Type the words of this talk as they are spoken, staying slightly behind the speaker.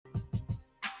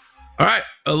All right,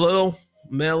 a little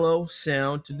mellow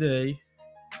sound today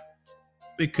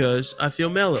because I feel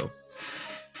mellow.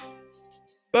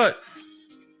 But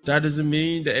that doesn't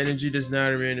mean the energy does not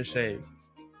remain the same.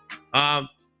 Um,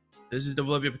 this is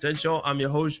Develop Your Potential. I'm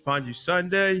your host, Panji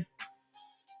Sunday,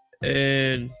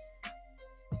 and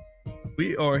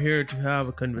we are here to have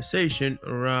a conversation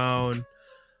around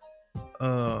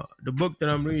the book that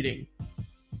I'm reading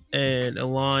and a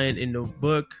line in the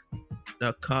book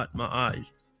that caught my eye.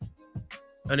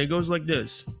 And it goes like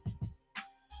this: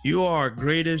 You are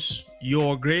greatest,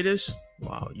 your greatest,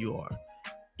 wow, you are.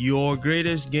 Your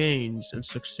greatest gains and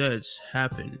success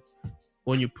happen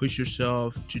when you push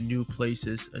yourself to new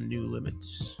places and new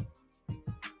limits.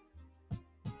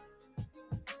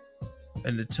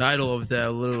 And the title of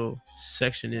that little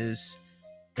section is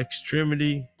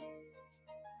Extremity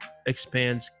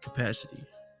Expands Capacity.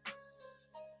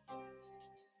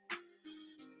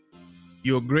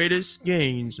 Your greatest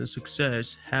gains and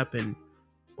success happen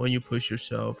when you push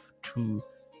yourself to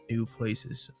new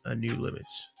places and new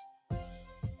limits.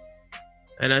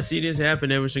 And I see this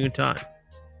happen every single time,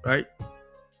 right?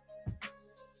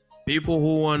 People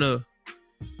who want to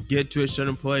get to a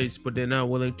certain place, but they're not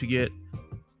willing to get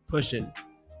pushing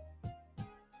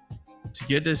to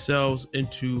get themselves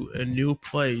into a new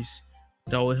place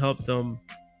that will help them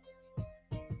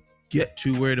get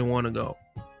to where they want to go.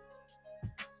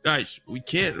 Guys, we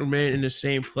can't remain in the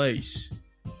same place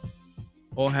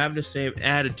or have the same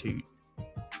attitude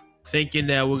thinking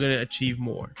that we're going to achieve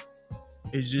more.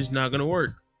 It's just not going to work.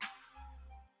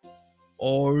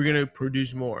 Or we're going to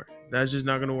produce more. That's just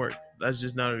not going to work. That's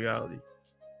just not a reality.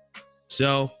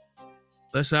 So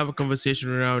let's have a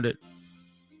conversation around it.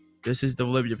 This is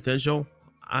Develop Your Potential.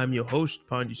 I'm your host,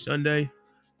 Panji Sunday.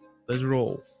 Let's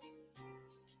roll.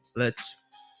 Let's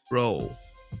roll.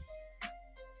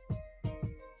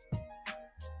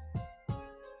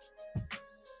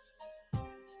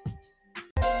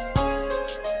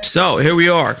 So here we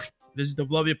are. This is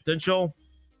Develop Your Potential.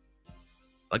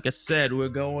 Like I said, we're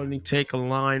going to take a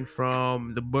line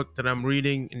from the book that I'm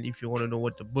reading. And if you want to know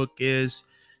what the book is,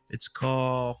 it's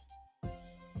called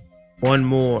One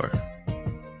More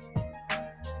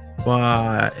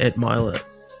by Ed Mylett.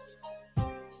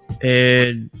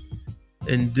 And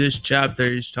in this chapter,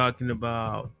 he's talking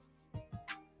about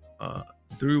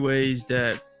 3 ways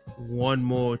that one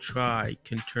more try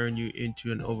can turn you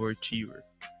into an overachiever.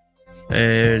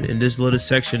 And in this little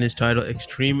section is titled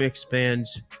Extreme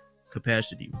Expands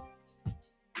Capacity.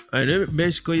 And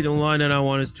basically the line that I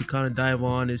want us to kind of dive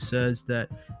on, it says that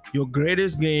your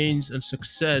greatest gains and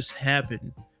success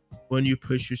happen when you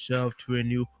push yourself to a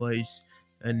new place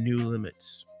and new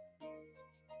limits.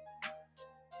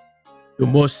 Your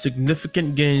most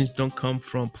significant gains don't come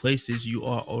from places you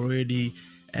are already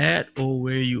at or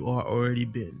where you are already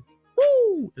been.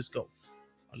 Woo! Let's go.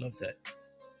 I love that.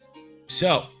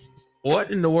 So,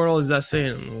 what in the world is that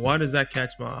saying? Why does that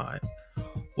catch my eye?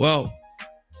 Well,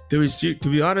 to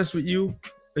be honest with you,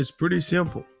 it's pretty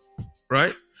simple,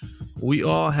 right? We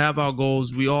all have our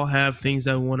goals. We all have things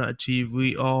that we want to achieve.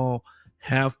 We all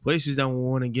have places that we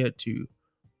want to get to.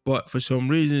 But for some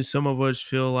reason, some of us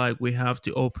feel like we have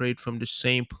to operate from the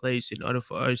same place in order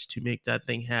for us to make that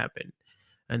thing happen.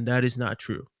 And that is not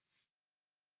true.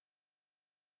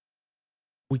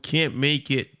 We can't make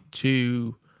it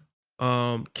to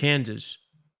Kansas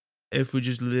if we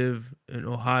just live in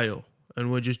Ohio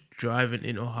and we're just driving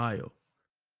in Ohio.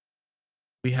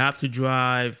 We have to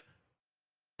drive,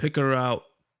 pick a route,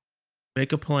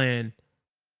 make a plan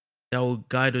that will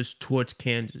guide us towards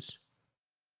Kansas.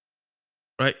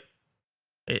 Right?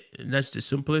 And that's the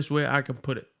simplest way I can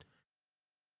put it.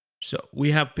 So we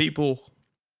have people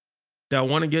that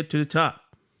want to get to the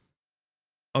top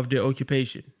of their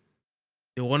occupation.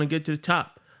 They want to get to the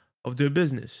top of their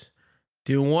business.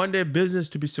 They want their business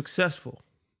to be successful.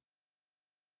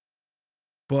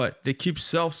 But they keep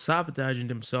self-sabotaging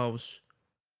themselves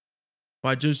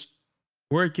by just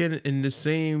working in the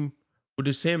same with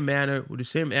the same manner, with the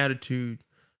same attitude,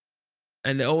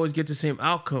 and they always get the same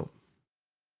outcome.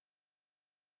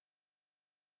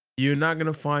 You're not going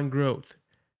to find growth.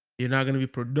 You're not going to be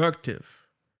productive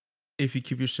if you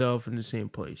keep yourself in the same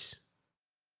place.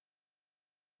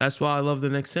 That's why I love the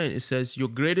next sentence. It says, Your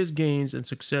greatest gains and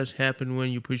success happen when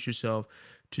you push yourself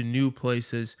to new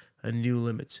places and new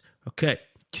limits. Okay,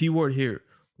 keyword here.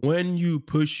 When you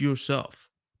push yourself,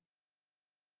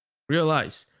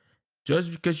 realize just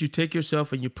because you take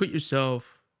yourself and you put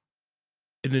yourself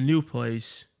in a new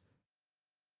place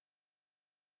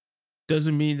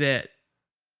doesn't mean that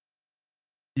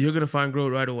you're going to find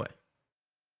growth right away.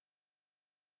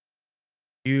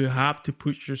 You have to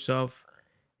put yourself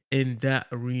in that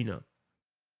arena.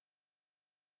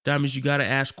 That means you got to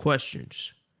ask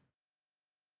questions.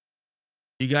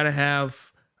 You got to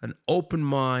have an open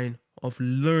mind of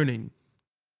learning,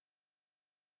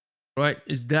 right?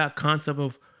 Is that concept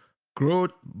of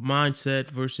growth mindset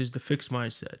versus the fixed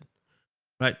mindset,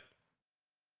 right?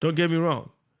 Don't get me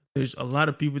wrong. There's a lot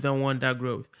of people that want that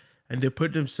growth and they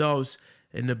put themselves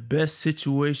in the best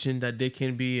situation that they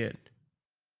can be in,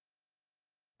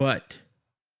 but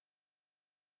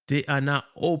they are not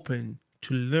open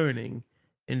to learning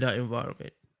in that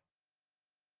environment.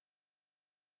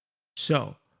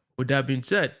 So, with that being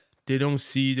said, they don't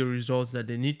see the results that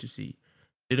they need to see.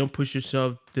 They don't push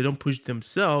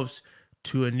themselves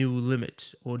to a new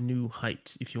limit or new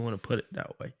heights, if you want to put it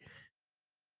that way.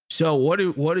 So what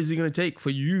is it going to take for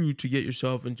you to get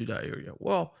yourself into that area?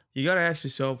 Well, you got to ask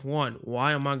yourself, one,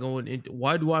 why am I going into,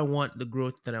 why do I want the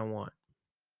growth that I want?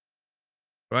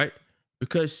 Right?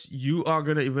 Because you are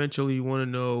going to eventually want to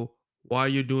know why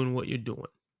you're doing what you're doing,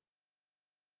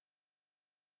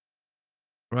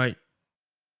 right?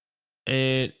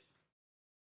 And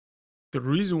the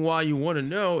reason why you want to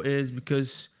know is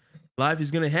because life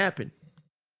is going to happen.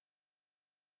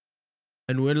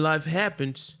 And when life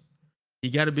happens,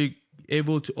 you got to be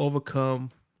able to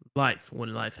overcome life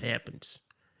when life happens.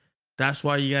 That's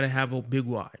why you got to have a big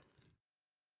why.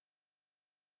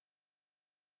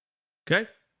 Okay?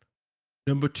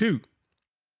 Number 2,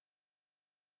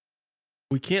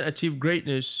 we can't achieve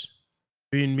greatness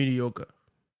being mediocre.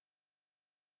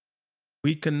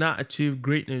 We cannot achieve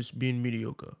greatness being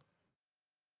mediocre.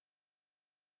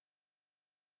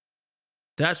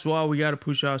 That's why we got to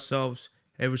push ourselves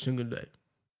every single day.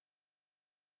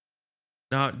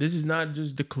 Now, this is not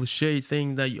just the cliche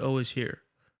thing that you always hear.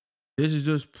 This is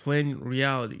just plain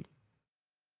reality.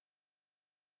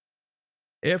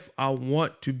 If I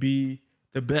want to be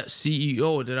the best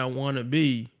CEO that I want to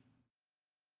be,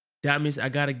 that means I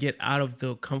got to get out of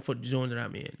the comfort zone that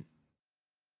I'm in,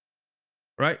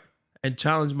 right? And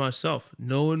challenge myself,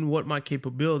 knowing what my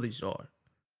capabilities are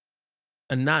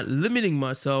and not limiting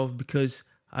myself because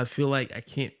I feel like I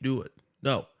can't do it.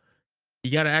 No,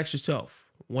 you got to ask yourself.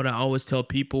 What I always tell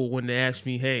people when they ask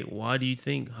me, hey, why do you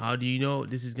think, how do you know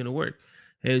this is going to work?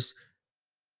 Is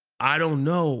I don't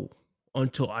know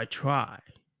until I try.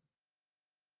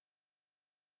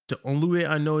 The only way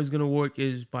I know it's going to work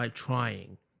is by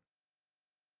trying.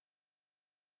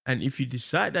 And if you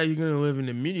decide that you're going to live in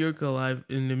a mediocre life,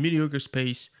 in the mediocre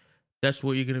space, that's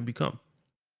what you're going to become.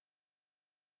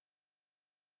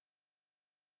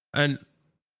 And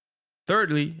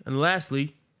thirdly, and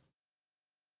lastly,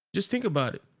 just think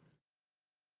about it.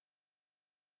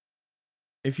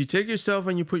 If you take yourself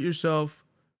and you put yourself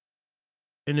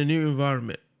in a new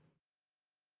environment,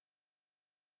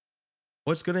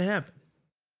 what's going to happen?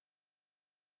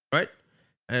 Right?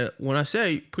 And when I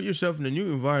say put yourself in a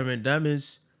new environment, that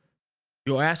means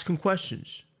you're asking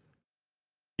questions,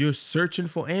 you're searching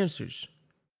for answers,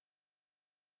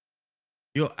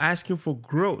 you're asking for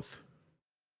growth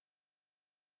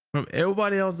from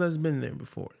everybody else that's been there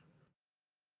before.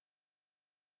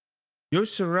 Your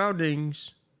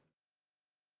surroundings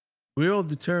will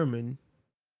determine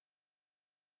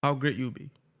how great you'll be,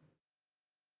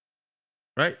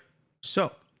 right?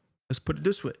 So let's put it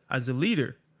this way: as a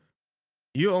leader,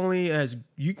 you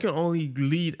can only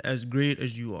lead as great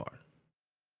as you are.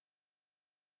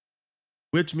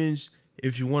 Which means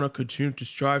if you want to continue to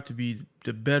strive to be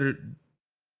a better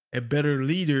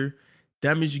leader,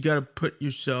 that means you got to put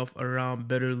yourself around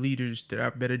better leaders that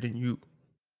are better than you,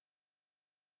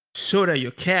 so that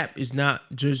your cap is not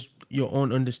just your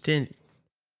own understanding.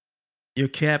 Your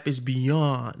cap is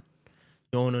beyond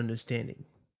your own understanding,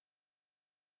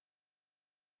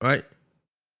 right?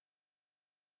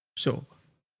 So,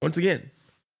 once again,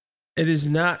 this is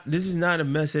not a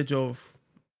message of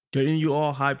getting you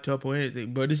all hyped up or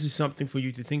anything, but this is something for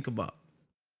you to think about,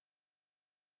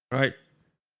 right?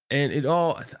 And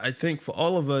I think for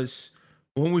all of us,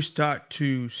 when we start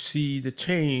to see the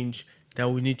change that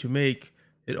we need to make,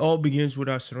 it all begins with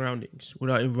our surroundings, with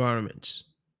our environments,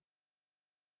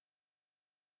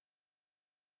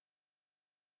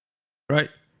 right?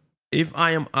 If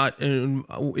I am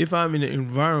if I'm in an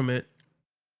environment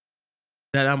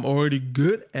that I'm already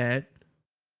good at,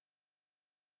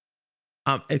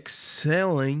 I'm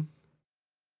excelling,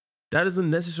 that doesn't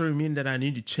necessarily mean that I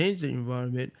need to change the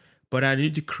environment, but I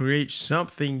need to create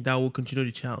something that will continue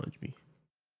to challenge me.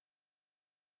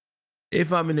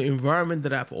 If I'm in an environment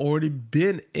that I've already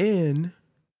been in,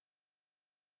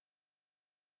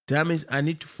 that means I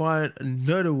need to find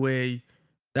another way.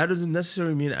 That doesn't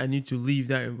necessarily mean I need to leave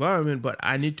that environment, but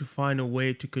I need to find a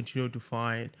way to continue to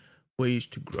find ways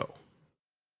to grow.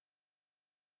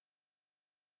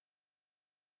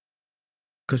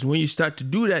 Because when you start to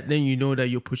do that, then you know that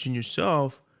you're pushing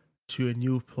yourself to a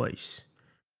new place,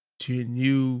 to a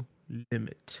new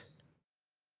limit,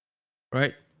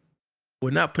 right?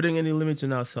 We're not putting any limits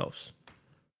on ourselves.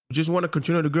 We just want to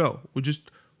continue to grow.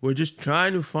 We're just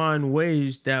trying to find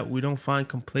ways that we don't find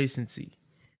complacency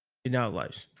in our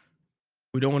lives.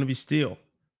 We don't want to be still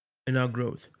in our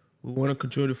growth. We want to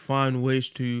continue to find ways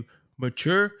to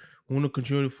mature. We want to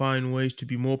continue to find ways to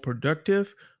be more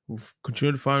productive. We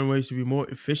continue to find ways to be more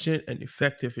efficient and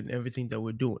effective in everything that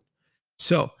we're doing.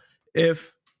 So,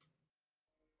 if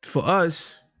for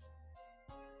us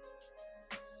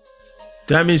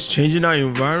that means changing our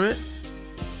environment,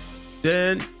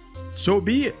 then so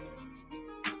be it.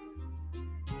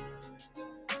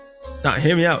 Now,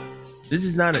 hear me out. This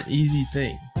is not an easy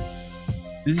thing.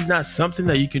 This is not something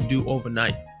that you can do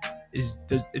overnight.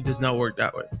 It does not work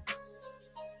that way.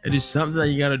 It is something that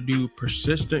you got to do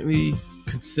persistently,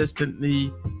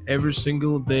 consistently, every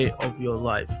single day of your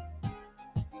life.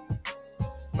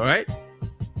 All right?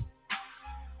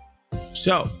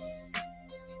 So,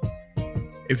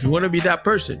 if you want to be that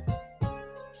person,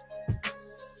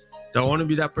 don't want to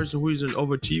be that person who is an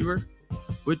overachiever,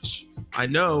 which I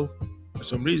know for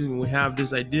some reason we have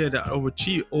this idea that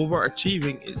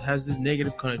overachieving it has this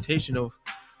negative connotation of,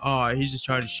 oh, he's just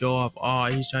trying to show off. Oh,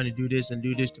 he's trying to do this and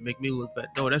do this to make me look bad.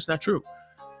 No, that's not true.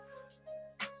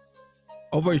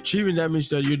 Overachieving, that means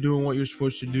that you're doing what you're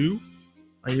supposed to do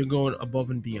and you're going above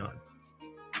and beyond.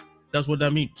 That's what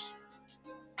that means.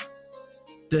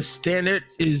 The standard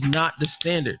is not the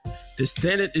standard. The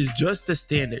standard is just the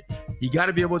standard. You got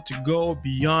to be able to go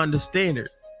beyond the standard.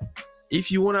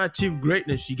 If you want to achieve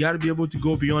greatness, you got to be able to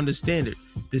go beyond the standard.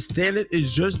 The standard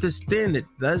is just the standard.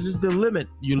 That's just the limit.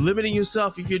 You're limiting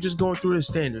yourself if you're just going through the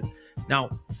standard. Now,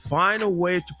 find a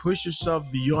way to push yourself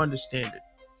beyond the standard.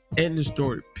 End the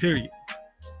story, period.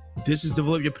 This is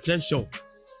Develop Your Potential.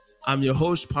 I'm your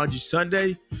host, Panji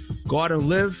Sunday. Go out and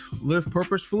live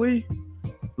purposefully,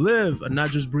 live and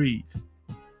not just breathe.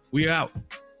 We out.